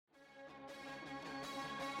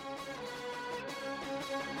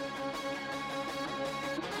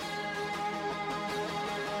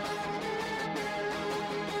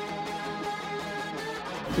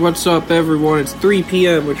What's up, everyone? It's 3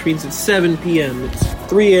 p.m., which means it's 7 p.m., it's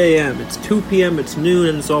 3 a.m., it's 2 p.m., it's noon,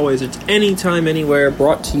 and as always, it's anytime, anywhere,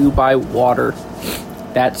 brought to you by water.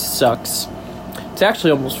 That sucks. It's actually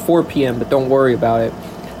almost 4 p.m., but don't worry about it.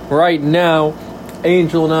 Right now,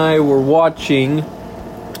 Angel and I were watching,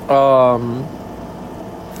 I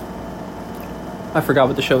forgot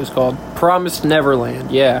what the show is called. Promised Neverland,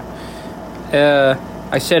 yeah.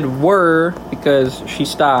 I said were because she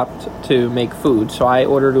stopped to make food. So I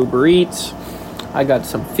ordered Uber Eats. I got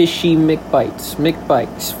some fishy McBites,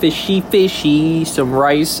 fishy, some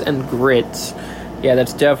rice and grits. Yeah,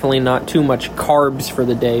 that's definitely not too much carbs for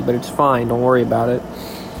the day, but it's fine. Don't worry about it.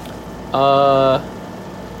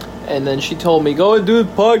 And then she told me, go and do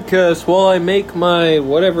the podcast while I make my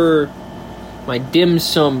dim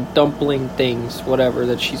sum dumpling things, whatever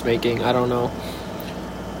that she's making. I don't know.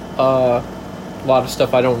 A lot of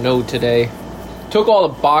stuff I don't know today. Took all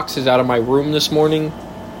the boxes out of my room this morning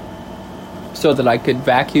so that I could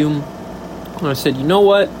vacuum. And I said, you know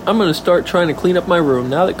what? I'm going to start trying to clean up my room.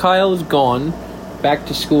 Now that Kyle is gone, back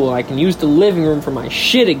to school, and I can use the living room for my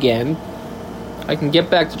shit again, I can get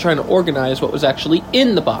back to trying to organize what was actually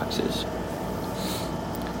in the boxes.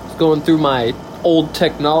 I was going through my old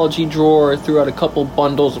technology drawer, threw out a couple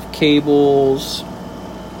bundles of cables.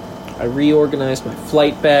 I reorganized my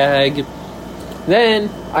flight bag. Then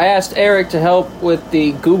I asked Eric to help with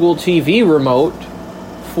the Google TV remote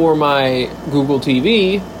for my Google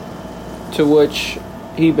TV, to which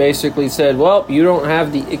he basically said, well, you don't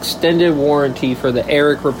have the extended warranty for the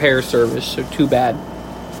Eric repair service, so too bad.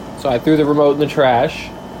 So I threw the remote in the trash.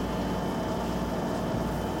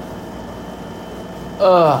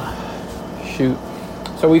 Shoot.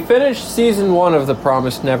 So we finished season 1 of The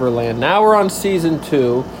Promised Neverland. Now we're on season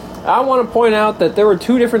 2. I want to point out that there were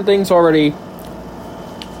 2 different things already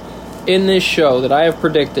in this show that I have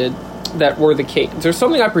predicted that were the case. There's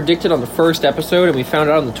something I predicted on the first episode, and we found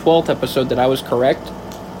out on the 12th episode that I was correct.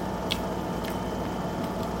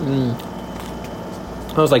 I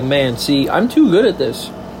was like, man, see, I'm too good at this.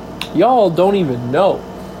 Y'all don't even know.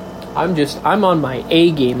 I'm on my A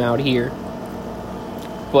game out here.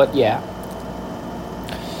 But yeah,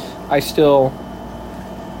 I still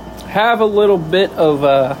have a little bit of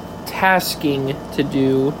tasking to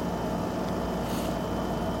do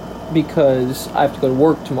because I have to go to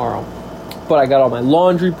work tomorrow. But I got all my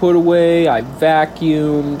laundry put away, I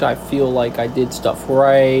vacuumed, I feel like I did stuff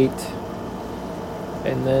right.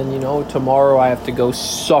 And then, tomorrow I have to go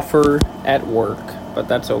suffer at work. But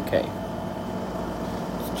that's okay.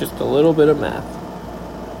 It's just a little bit of math.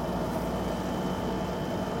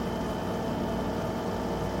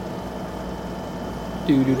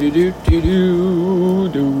 Do.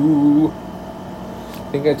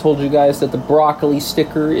 I think I told you guys that the broccoli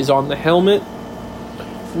sticker is on the helmet.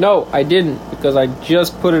 No, I didn't, because I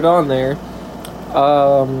just put it on there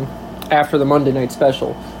after the Monday night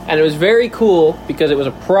special. And it was very cool because it was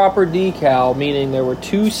a proper decal, meaning there were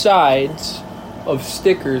 2 sides of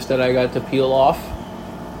stickers that I got to peel off.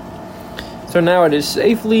 So now it is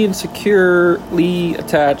safely and securely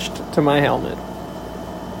attached to my helmet.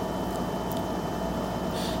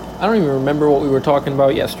 I don't even remember what we were talking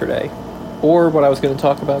about yesterday, or what I was going to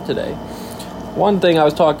talk about today. One thing I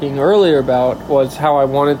was talking earlier about was how I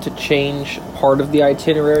wanted to change part of the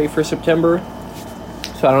itinerary for September,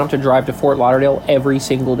 so I don't have to drive to Fort Lauderdale every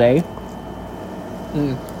single day.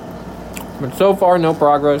 But so far, no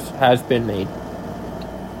progress has been made.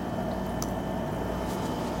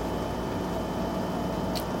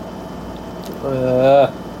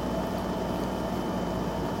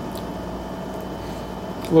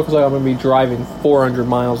 Looks like I'm going to be driving 400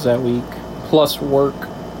 miles that week, plus work.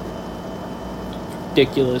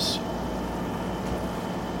 Ridiculous.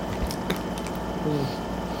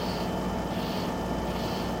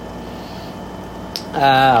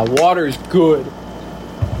 Water's good.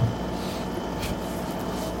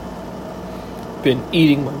 Been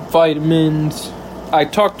eating my vitamins. I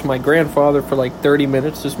talked to my grandfather for like 30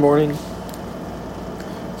 minutes this morning,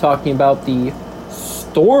 talking about the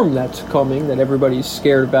storm that's coming that everybody's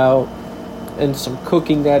scared about, and some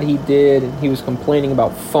cooking that he did, and he was complaining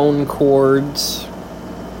about phone cords.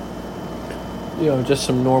 Just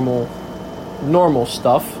some normal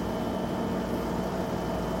stuff.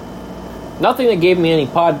 Nothing that gave me any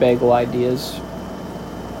pod bagel ideas.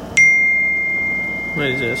 What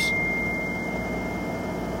is this?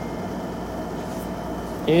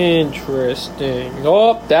 Interesting.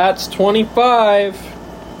 Oh, that's 25.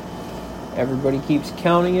 Everybody keeps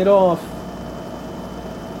counting it off.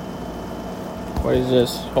 What is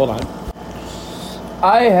this? Hold on.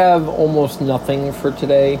 I have almost nothing for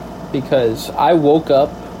today because I woke up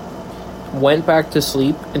went back to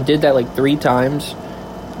sleep, and did that like 3 times.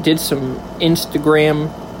 Did some Instagram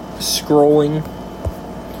scrolling,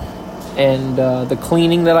 and the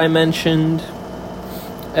cleaning that I mentioned,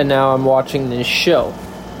 and now I'm watching this show,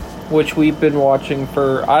 which we've been watching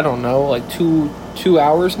for, I don't know, like 2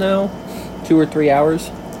 hours now, 2 or 3 hours.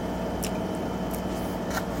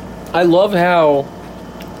 I love how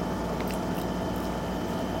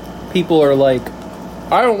people are like,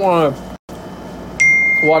 I don't want to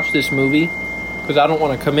watch this movie because I don't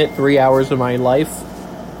want to commit 3 hours of my life,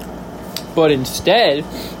 but instead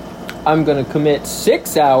I'm going to commit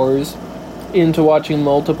 6 hours into watching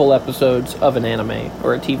multiple episodes of an anime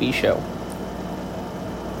or a TV show.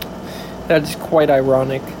 That's quite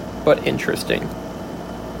ironic, but interesting.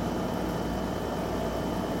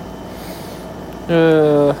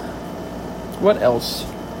 What else?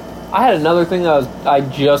 I had another thing that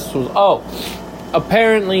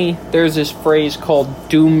apparently there's this phrase called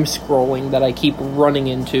doom scrolling that I keep running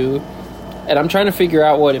into, and I'm trying to figure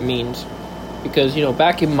out what it means. Because,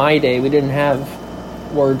 back in my day, we didn't have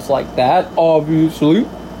words like that, obviously.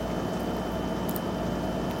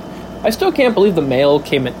 I still can't believe the mail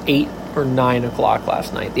came at 8 or 9 o'clock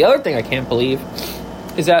last night. The other thing I can't believe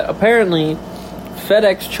is that apparently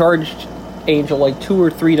FedEx charged Angel like $2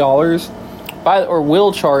 or $3, or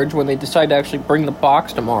will charge when they decide to actually bring the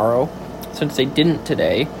box tomorrow, since they didn't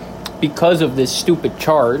today, because of this stupid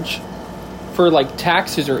charge for like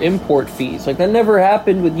taxes or import fees. Like, that never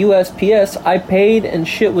happened with USPS. I paid and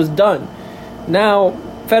shit was done. Now,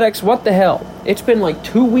 FedEx, what the hell? It's been like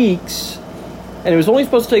 2 weeks, and it was only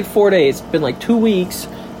supposed to take 4 days. It's been like 2 weeks,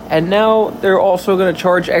 and now they're also going to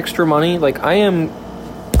charge extra money. Like, I am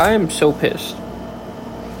so pissed.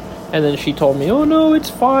 And then she told me, oh no, it's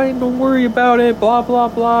fine, don't worry about it, blah blah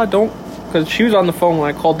blah, because she was on the phone when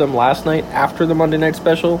I called them last night after the Monday Night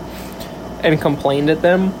Special and complained at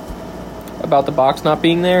them about the box not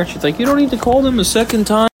being there. She's like, you don't need to call them a second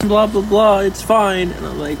time, blah blah blah, it's fine. And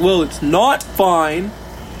I'm like, well, it's not fine,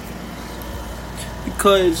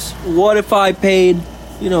 because what if I paid,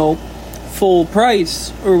 full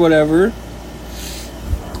price or whatever?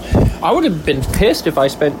 I would have been pissed if I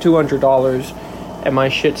spent $200 and my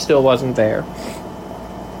shit still wasn't there.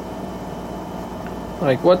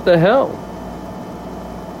 Like, what the hell?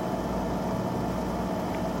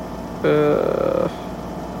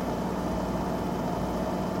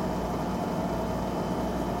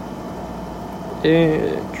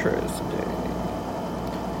 Interesting.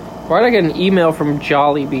 Why'd I get an email from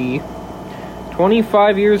Jollibee?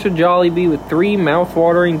 25 years of Jollibee with 3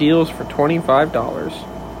 mouth-watering deals for $25.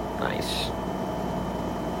 Nice.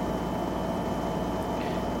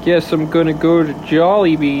 Guess I'm gonna go to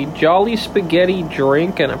Jollibee. Jolly spaghetti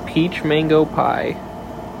drink and a peach mango pie.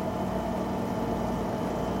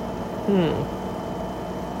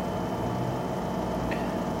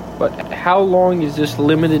 But how long is this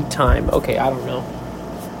limited time? Okay, I don't know.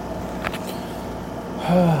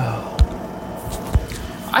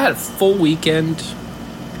 I had a full weekend,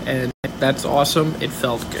 and that's awesome. It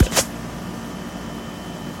felt good.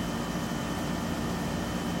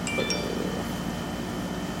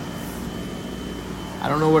 I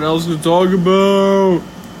don't know what else to talk about.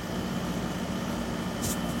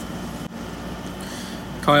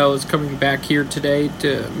 Kyle is coming back here today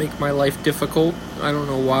to make my life difficult. I don't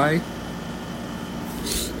know why.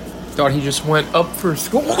 Thought he just went up for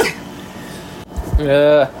school.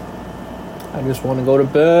 I just want to go to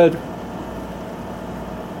bed.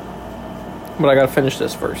 But I gotta finish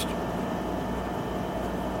this first.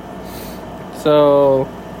 So,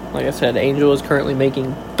 like I said, Angel is currently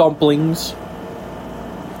making dumplings.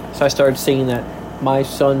 So I started singing that My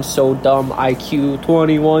Son's So Dumb IQ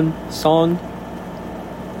 21 song.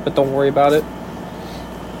 But don't worry about it.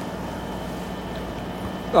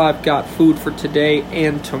 I've got food for today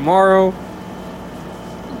and tomorrow,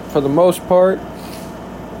 for the most part.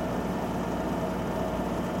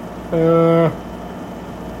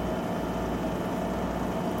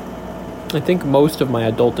 I think most of my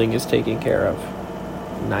adulting is taken care of.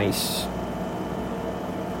 Nice.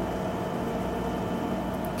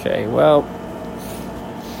 Okay, well,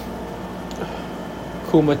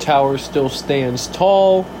 Kuma Tower still stands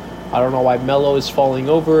tall. I don't know why Mello is falling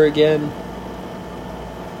over again.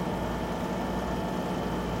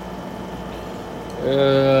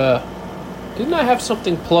 Didn't I have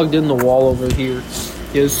something plugged in the wall over here?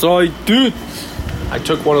 Yes, I did. I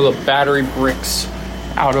took one of the battery bricks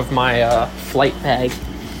out of my flight bag.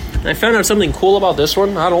 And I found out something cool about this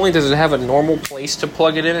one. Not only does it have a normal place to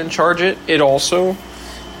plug it in and charge it, it also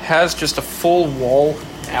has just a full wall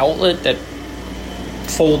outlet that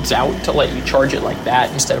folds out to let you charge it like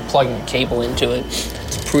that instead of plugging a cable into it.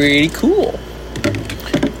 It's pretty cool.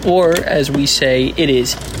 Or, as we say, it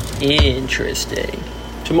is interesting.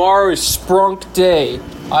 Tomorrow is Sprunk Day.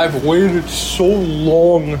 I've waited so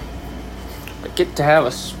long. I get to have a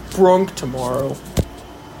sprunk tomorrow.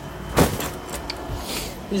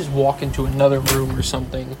 You just walk into another room or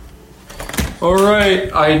something.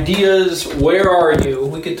 Alright, ideas, where are you?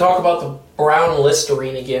 We could talk about the brown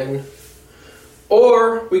Listerine again.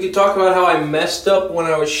 Or we could talk about how I messed up when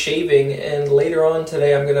I was shaving, and later on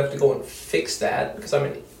today I'm going to have to go and fix that because I'm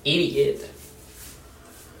an idiot.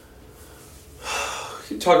 We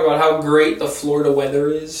could talk about how great the Florida weather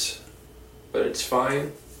is, but it's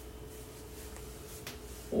fine.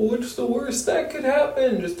 What's the worst that could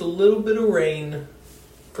happen? Just a little bit of rain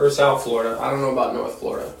for South Florida. I don't know about North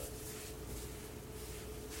Florida.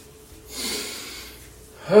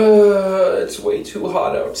 It's way too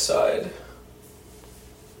hot outside.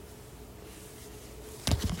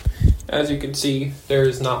 As you can see, there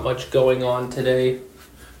is not much going on today.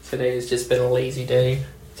 Today has just been a lazy day.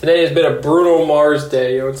 Today has been a Bruno Mars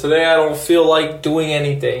day. Today I don't feel like doing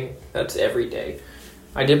anything. That's every day.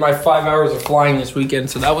 I did my 5 hours of flying this weekend,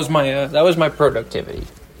 so that was my productivity.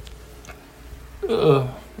 Ugh,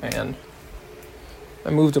 man. I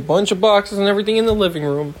moved a bunch of boxes and everything in the living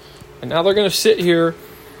room, and now they're gonna sit here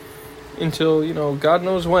until, God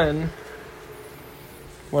knows when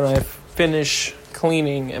I finish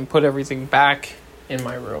cleaning and put everything back in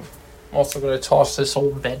my room. I'm also going to toss this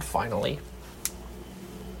old bed finally.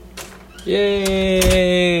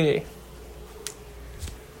 Yay! I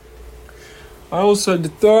also had to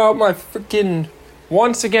throw out my freaking...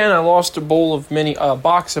 Once again, I lost a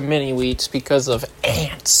box of mini wheats because of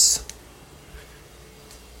ants.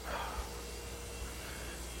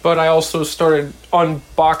 But I also started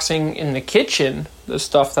unboxing in the kitchen the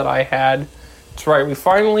stuff that I had. That's right, we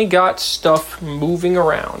finally got stuff moving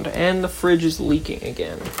around, and the fridge is leaking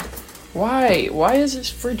again. Why? Why is this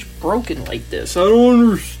fridge broken like this? I don't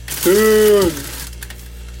understand.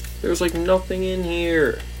 There's like nothing in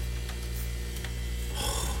here.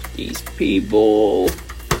 These people.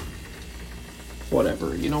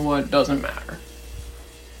 Whatever, you know what? Doesn't matter.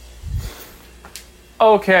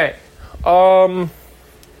 Okay.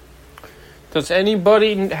 Does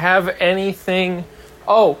anybody have anything?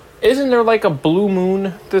 Oh, isn't there like a blue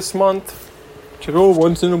moon this month?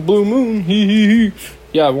 Once in a blue moon.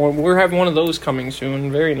 Yeah, we're having one of those coming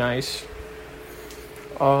soon. Very nice.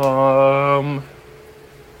 Yeah,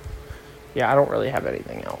 I don't really have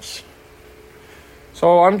anything else.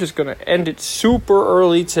 So I'm just going to end it super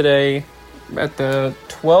early today at the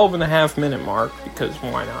 12.5 minute mark because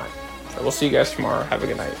why not? So we'll see you guys tomorrow. Have a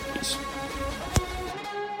good night. Peace.